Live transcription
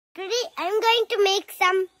I'm going to make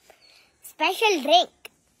some special drink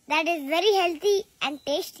that is very healthy and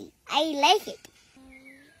tasty. I like it.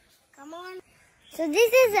 Come on. So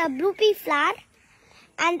this is a blue pea flour,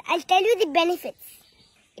 and I'll tell you the benefits.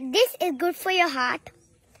 This is good for your heart,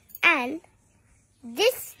 and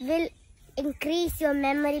this will increase your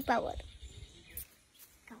memory power.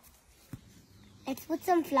 Let's put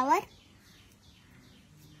some flour.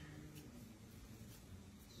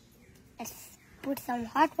 Let's put some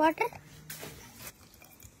hot water.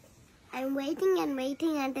 I'm waiting and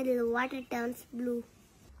waiting until the water turns blue.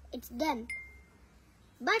 It's done.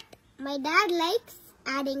 But my dad likes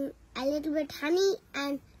adding a little bit honey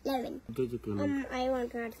and lemon. I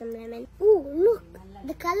want to add some lemon. Ooh, look,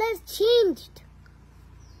 the color changed.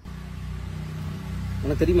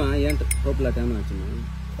 தெரியுமா ஏன் purple ஆட்டாம ஆச்சுமா?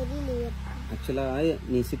 தெரியலையே. ஆக்சுவலா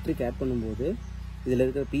நீ citric add பண்ணும்போது இதுல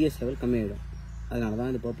இருக்கிற pH level கம்மியாயிடும். அதனால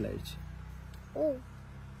தான் இது பர்பிள் ஆயிடுச்சு. ஓ.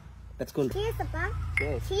 That's cool. Cheers, Papa.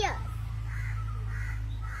 Cheers. Cheers.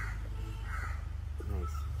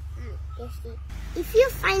 Nice. Tasty. If you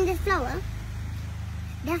find this flower,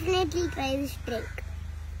 definitely try this drink.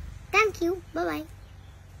 Thank you. Bye-bye.